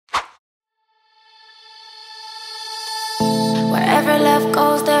love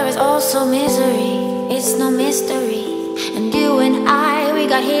goes, there is also misery. It's no mystery. And you and I, we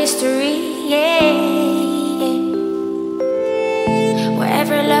got history, yeah.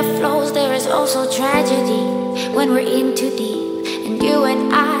 Wherever love flows, there is also tragedy when we're in too deep. And you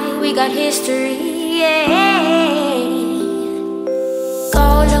and I, we got history, yeah.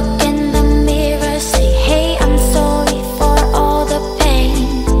 Go look in the mirror, say, hey, I'm sorry for all the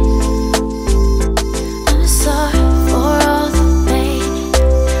pain. I'm sorry for all the pain.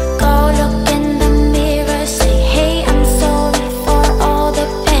 Go look in the mirror, say, hey, I'm sorry for all the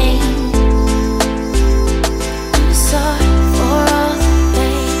pain. I'm sorry for all the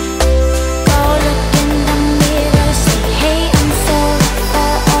pain. Go look in the mirror, say, hey, I'm sorry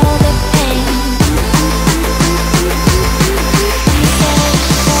for all the pain. I'm sorry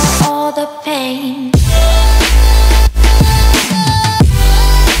for all the pain.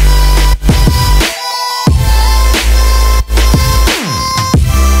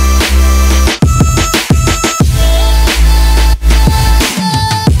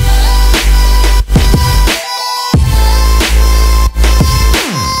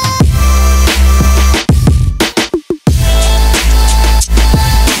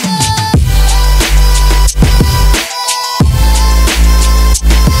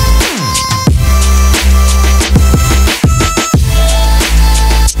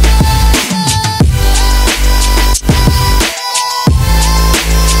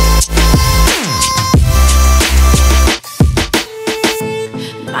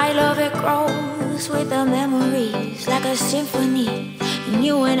 My love, it grows with the memories like a symphony. And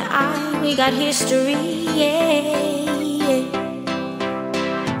you and I, we got history, yeah.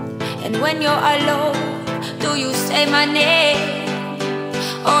 And when you're alone, do you say my name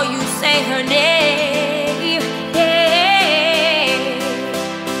or you say her name? Yeah.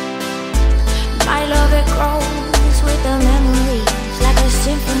 My love, it grows with the memories like a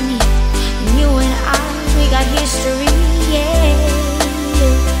symphony. And you and I, we got history, yeah.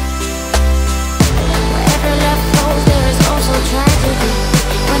 Wherever love goes, there is also tragedy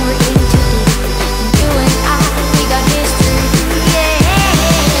when we're in too deep. And you and I, we got history, yeah.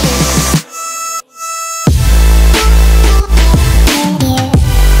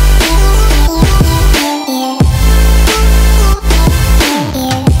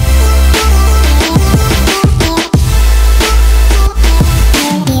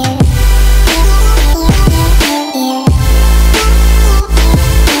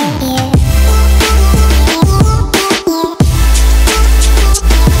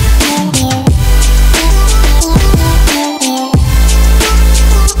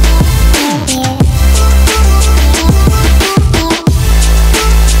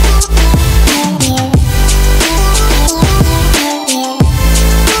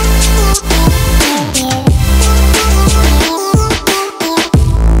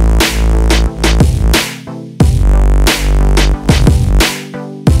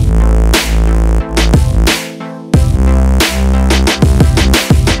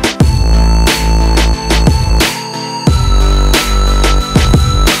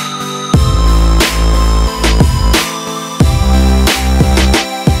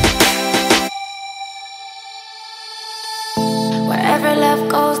 Wherever love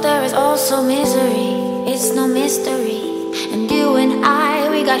goes, there is also misery. It's no mystery. And you and I,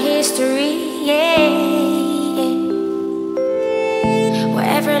 we got history, yeah.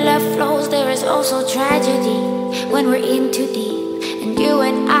 Wherever love flows, there is also tragedy when we're in too deep. And you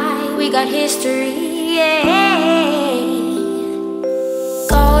and I, we got history, yeah.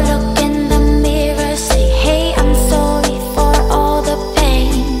 Go look in the mirror, say, hey, I'm sorry for all the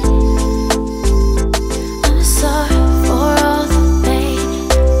pain. I'm sorry for all the pain.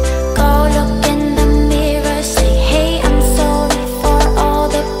 Go look in the mirror, say, hey, I'm sorry for all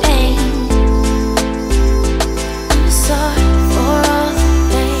the pain. I'm sorry for all the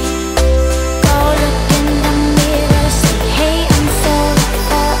pain. Go look in the mirror, say, hey, I'm sorry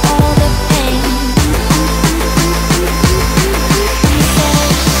for all the pain.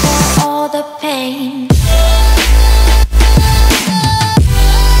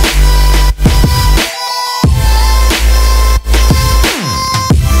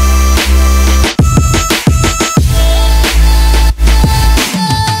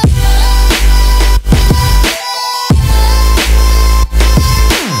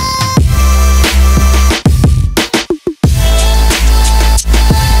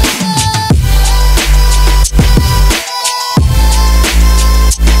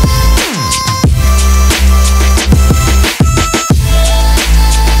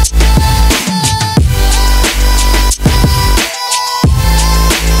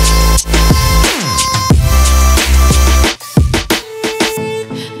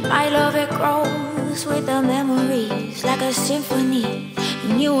 like a symphony.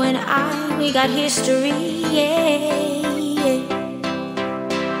 And you and I, we got history, yeah.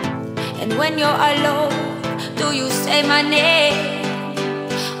 And when you're alone, do you say my name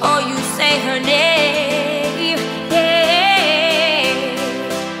or you say her name?